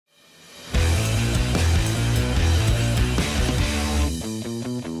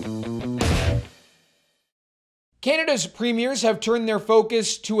Canada's premiers have turned their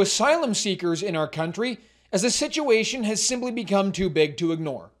focus to asylum seekers in our country as the situation has simply become too big to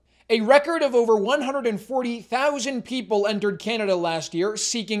ignore. A record of over 140,000 people entered Canada last year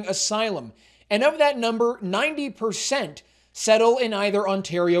seeking asylum, and of that number, 90% settle in either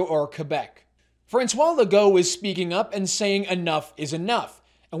Ontario or Quebec. François Legault is speaking up and saying enough is enough.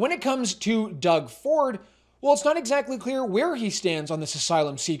 And when it comes to Doug Ford, well, it's not exactly clear where he stands on this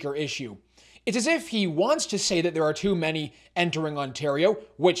asylum seeker issue. It's as if he wants to say that there are too many entering Ontario,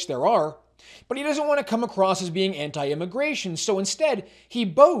 which there are, but he doesn't want to come across as being anti-immigration, so instead, he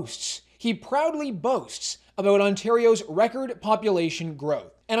proudly boasts about Ontario's record population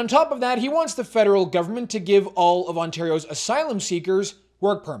growth. And on top of that, he wants the federal government to give all of Ontario's asylum seekers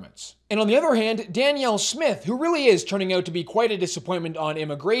work permits. And on the other hand, Danielle Smith, who really is turning out to be quite a disappointment on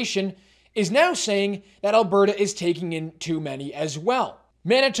immigration, is now saying that Alberta is taking in too many as well.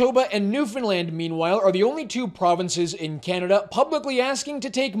 Manitoba and Newfoundland, meanwhile, are the only two provinces in Canada publicly asking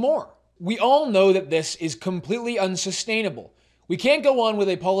to take more. We all know that this is completely unsustainable. We can't go on with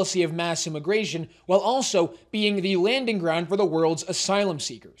a policy of mass immigration while also being the landing ground for the world's asylum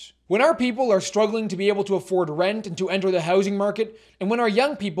seekers. When our people are struggling to be able to afford rent and to enter the housing market, and when our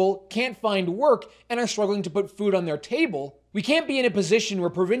young people can't find work and are struggling to put food on their table, we can't be in a position where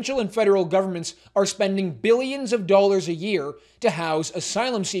provincial and federal governments are spending billions of dollars a year to house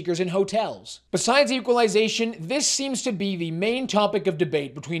asylum seekers in hotels. Besides equalization, this seems to be the main topic of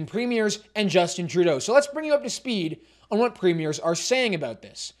debate between premiers and Justin Trudeau. So let's bring you up to speed on what premiers are saying about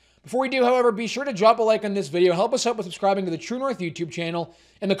this. Before we do, however, be sure to drop a like on this video, help us out with subscribing to the True North YouTube channel,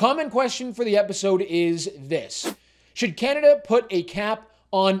 and the comment question for the episode is this: should Canada put a cap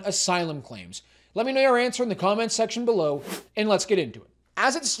on asylum claims? Let me know your answer in the comments section below, and let's get into it.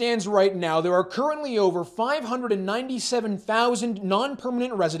 As it stands right now, there are currently over 597,000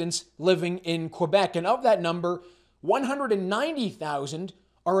 non-permanent residents living in Quebec, and of that number, 190,000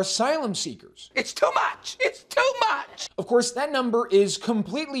 are asylum seekers. It's too much! It's too much! Of course, that number is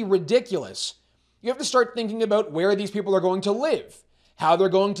completely ridiculous. You have to start thinking about where these people are going to live, how they're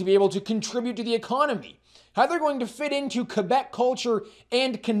going to be able to contribute to the economy, how they're going to fit into Quebec culture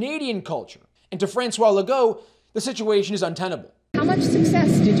and Canadian culture. And to François Legault, the situation is untenable. How much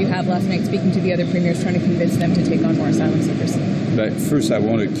success did you have last night speaking to the other premiers, trying to convince them to take on more asylum seekers? But first, I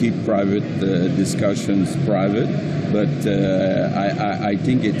want to keep private discussions private, but I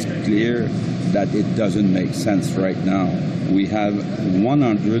think it's clear that it doesn't make sense right now. We have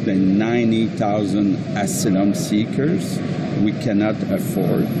 190,000 asylum seekers. We cannot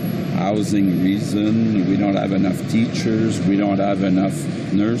afford housing reason, we don't have enough teachers, we don't have enough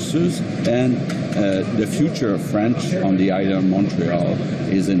nurses, and the future of French on the island of Montreal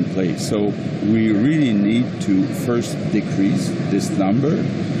is in place. So we really need to first decrease this number.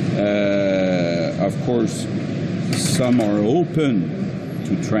 Of course, some are open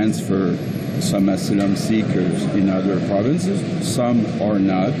to transfer some asylum seekers in other provinces, some are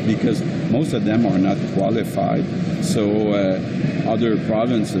not, because most of them are not qualified. So other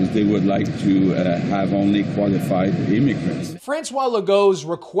provinces, they would like to have only qualified immigrants. François Legault's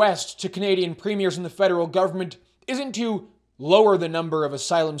request to Canadian premiers and the federal government isn't to lower the number of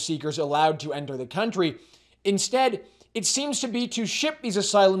asylum seekers allowed to enter the country. Instead, it seems to be to ship these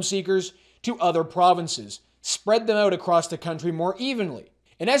asylum seekers to other provinces, spread them out across the country more evenly.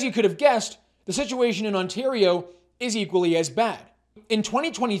 And as you could have guessed, the situation in Ontario is equally as bad. In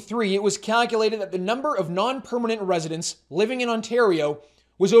 2023, it was calculated that the number of non-permanent residents living in Ontario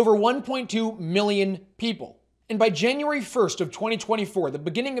was over 1.2 million people. And by January 1st of 2024, the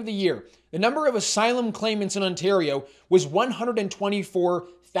beginning of the year, the number of asylum claimants in Ontario was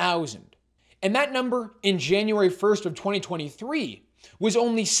 124,000. And that number in January 1st of 2023 was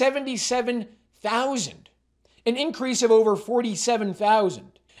only 77,000, an increase of over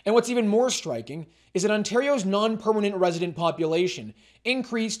 47,000. And what's even more striking is that Ontario's non-permanent resident population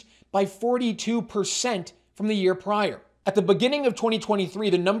increased by 42% from the year prior. At the beginning of 2023,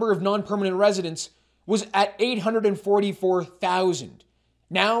 the number of non-permanent residents was at 844,000.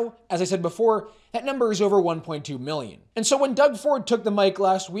 Now, as I said before, that number is over 1.2 million. And so when Doug Ford took the mic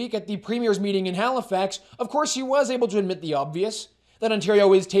last week at the Premier's meeting in Halifax, of course he was able to admit the obvious, that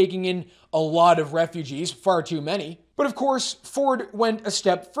Ontario is taking in a lot of refugees, far too many. But of course, Ford went a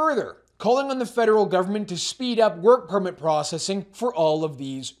step further, calling on the federal government to speed up work permit processing for all of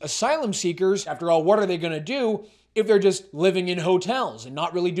these asylum seekers. After all, what are they going to do if they're just living in hotels and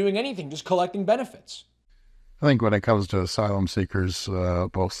not really doing anything, just collecting benefits? I think when it comes to asylum seekers,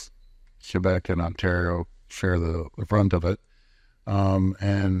 both Quebec and Ontario share the brunt of it.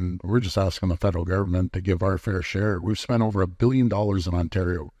 And we're just asking the federal government to give our fair share. We've spent over $1 billion in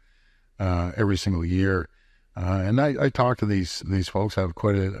Ontario every single year. And I talk to these folks. I have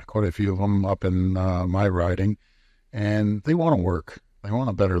quite a few of them up in my riding, and they want to work. They want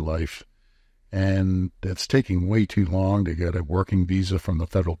a better life, and it's taking way too long to get a working visa from the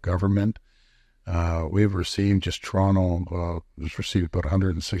federal government. We've received, just Toronto has received about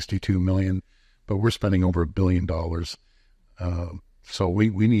 $162 million, but we're spending over $1 billion. So we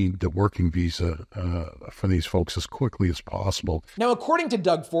need the working visa for these folks as quickly as possible. Now, according to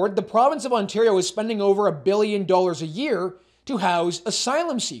Doug Ford, the province of Ontario is spending over $1 billion a year to house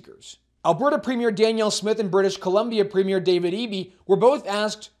asylum seekers. Alberta Premier Danielle Smith and British Columbia Premier David Eby were both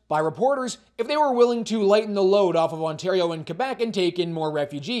asked by reporters if they were willing to lighten the load off of Ontario and Quebec and take in more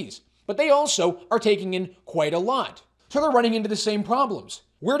refugees. But they also are taking in quite a lot. So they're running into the same problems.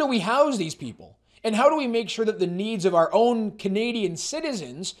 Where do we house these people? And how do we make sure that the needs of our own Canadian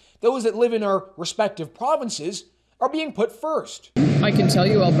citizens, those that live in our respective provinces, are being put first? I can tell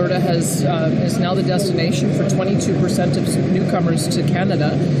you Alberta is now the destination for 22% of newcomers to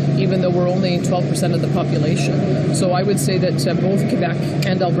Canada, even though we're only 12% of the population. So I would say that both Quebec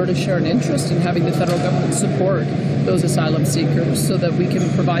and Alberta share an interest in having the federal government support those asylum seekers so that we can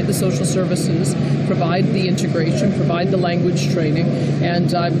provide the social services, provide the integration, provide the language training.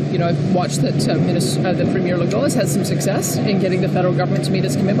 And I've watched that the Premier Legault has had some success in getting the federal government to meet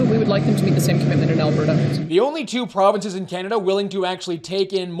its commitment. We would like them to meet the same commitment in Alberta. The only two provinces in Canada willing to actually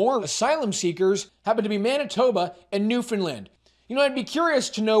take in more asylum seekers happen to be Manitoba and Newfoundland. I'd be curious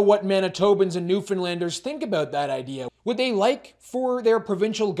to know what Manitobans and Newfoundlanders think about that idea. Would they like for their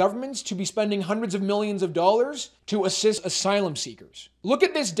provincial governments to be spending hundreds of millions of dollars to assist asylum seekers? Look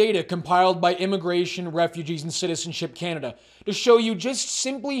at this data compiled by Immigration, Refugees, and Citizenship Canada to show you just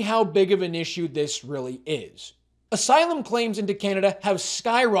simply how big of an issue this really is. Asylum claims into Canada have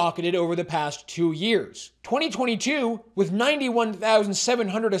skyrocketed over the past 2 years. 2022, with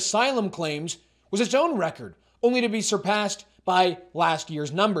 91,700 asylum claims, was its own record, only to be surpassed by last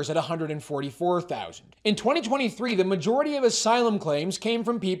year's numbers at 144,000. In 2023, the majority of asylum claims came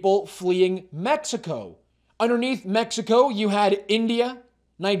from people fleeing Mexico. Underneath Mexico, you had India,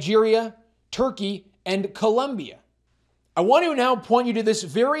 Nigeria, Turkey, and Colombia. I want to now point you to this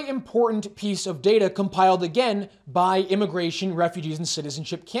very important piece of data compiled again by Immigration, Refugees, and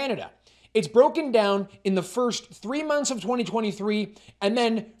Citizenship Canada. It's broken down in the first 3 months of 2023 and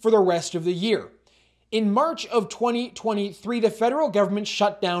then for the rest of the year. In March of 2023, the federal government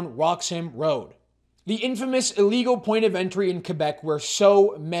shut down Roxham Road, the infamous illegal point of entry in Quebec where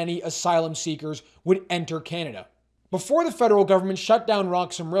so many asylum seekers would enter Canada. Before the federal government shut down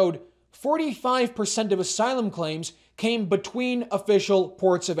Roxham Road, 45% of asylum claims came between official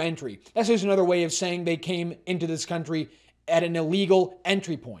ports of entry. That's just another way of saying they came into this country at an illegal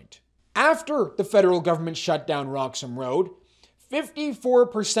entry point. After the federal government shut down Roxham Road,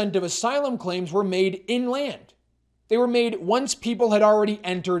 54% of asylum claims were made inland. They were made once people had already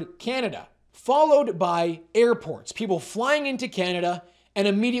entered Canada, followed by airports, people flying into Canada and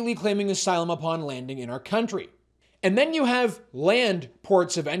immediately claiming asylum upon landing in our country. And then you have land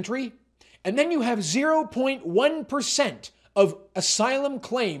ports of entry, and then you have 0.1% of asylum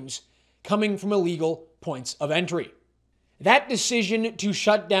claims coming from illegal points of entry. That decision to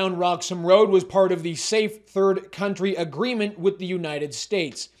shut down Roxham Road was part of the Safe Third Country Agreement with the United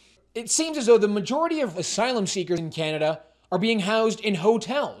States. It seems as though the majority of asylum seekers in Canada are being housed in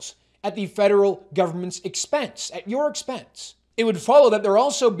hotels at the federal government's expense, at your expense. It would follow that they're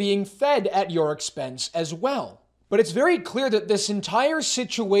also being fed at your expense as well. But it's very clear that this entire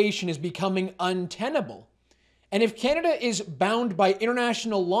situation is becoming untenable. And if Canada is bound by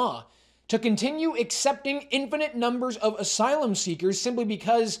international law to continue accepting infinite numbers of asylum seekers simply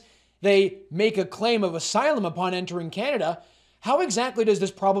because they make a claim of asylum upon entering Canada, how exactly does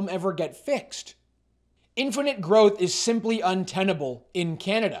this problem ever get fixed? Infinite growth is simply untenable in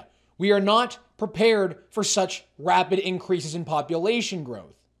Canada. We are not prepared for such rapid increases in population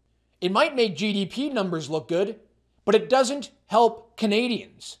growth. It might make GDP numbers look good, but it doesn't help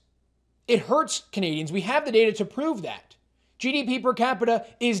Canadians. It hurts Canadians. We have the data to prove that. GDP per capita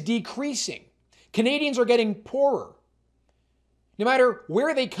is decreasing. Canadians are getting poorer. No matter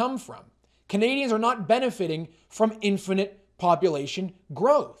where they come from, Canadians are not benefiting from infinite population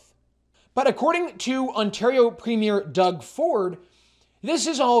growth. But according to Ontario Premier Doug Ford, this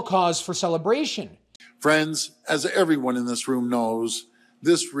is all cause for celebration. Friends, as everyone in this room knows,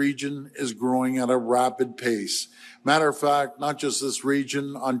 this region is growing at a rapid pace. Matter of fact, not just this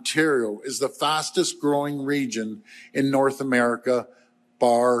region, Ontario is the fastest growing region in North America,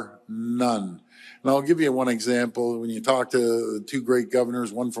 bar none. And I'll give you one example. When you talk to two great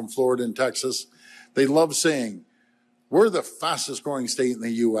governors, one from Florida and Texas, they love saying, We're the fastest growing state in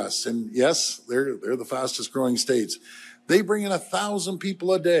the U.S. And yes, they're the fastest growing states. They bring in 1,000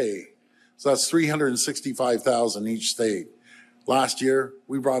 people a day. So that's 365,000 each state. Last year,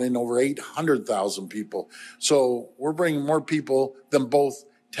 we brought in over 800,000 people. So we're bringing more people than both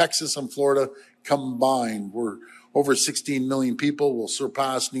Texas and Florida combined. We're over 16 million people. We'll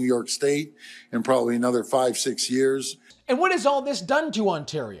surpass New York State in probably another 5-6 years. And what has all this done to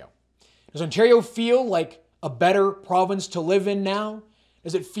Ontario? Does Ontario feel like a better province to live in now?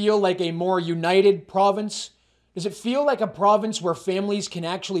 Does it feel like a more united province? Does it feel like a province where families can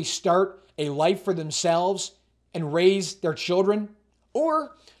actually start a life for themselves and raise their children?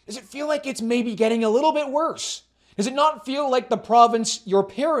 Or does it feel like it's maybe getting a little bit worse? Does it not feel like the province your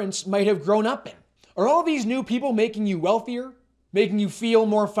parents might have grown up in? Are all these new people making you wealthier? Making you feel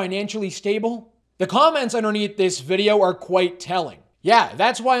more financially stable? The comments underneath this video are quite telling. Yeah,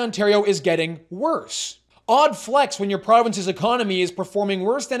 that's why Ontario is getting worse. Odd flex when your province's economy is performing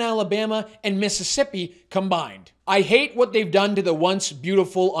worse than Alabama and Mississippi combined. I hate what they've done to the once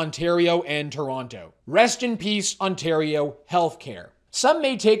beautiful Ontario and Toronto. Rest in peace, Ontario healthcare. Some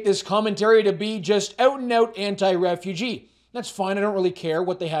may take this commentary to be just out and out anti-refugee. That's fine, I don't really care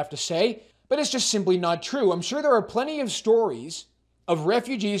what they have to say, but it's just simply not true. I'm sure there are plenty of stories of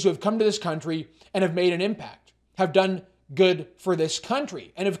refugees who have come to this country and have made an impact, have done good for this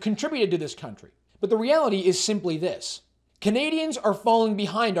country, and have contributed to this country. But the reality is simply this. Canadians are falling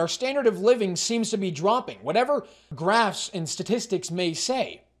behind. Our standard of living seems to be dropping. Whatever graphs and statistics may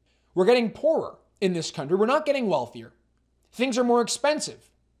say, we're getting poorer in this country. We're not getting wealthier. Things are more expensive.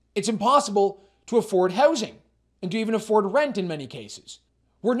 It's impossible to afford housing and to even afford rent in many cases.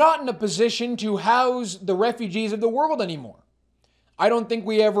 We're not in a position to house the refugees of the world anymore. I don't think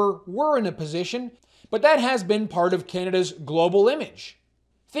we ever were in a position, but that has been part of Canada's global image.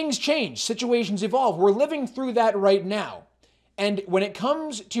 Things change, situations evolve. We're living through that right now. And when it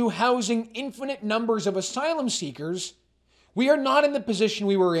comes to housing infinite numbers of asylum seekers, we are not in the position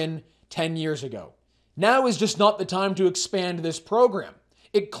we were in 10 years ago. Now is just not the time to expand this program.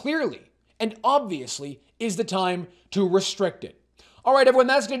 It clearly and obviously is the time to restrict it. All right, everyone,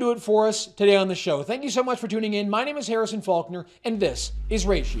 that's going to do it for us today on the show. Thank you so much for tuning in. My name is Harrison Faulkner, and this is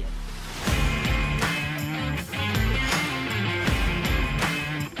Ratio.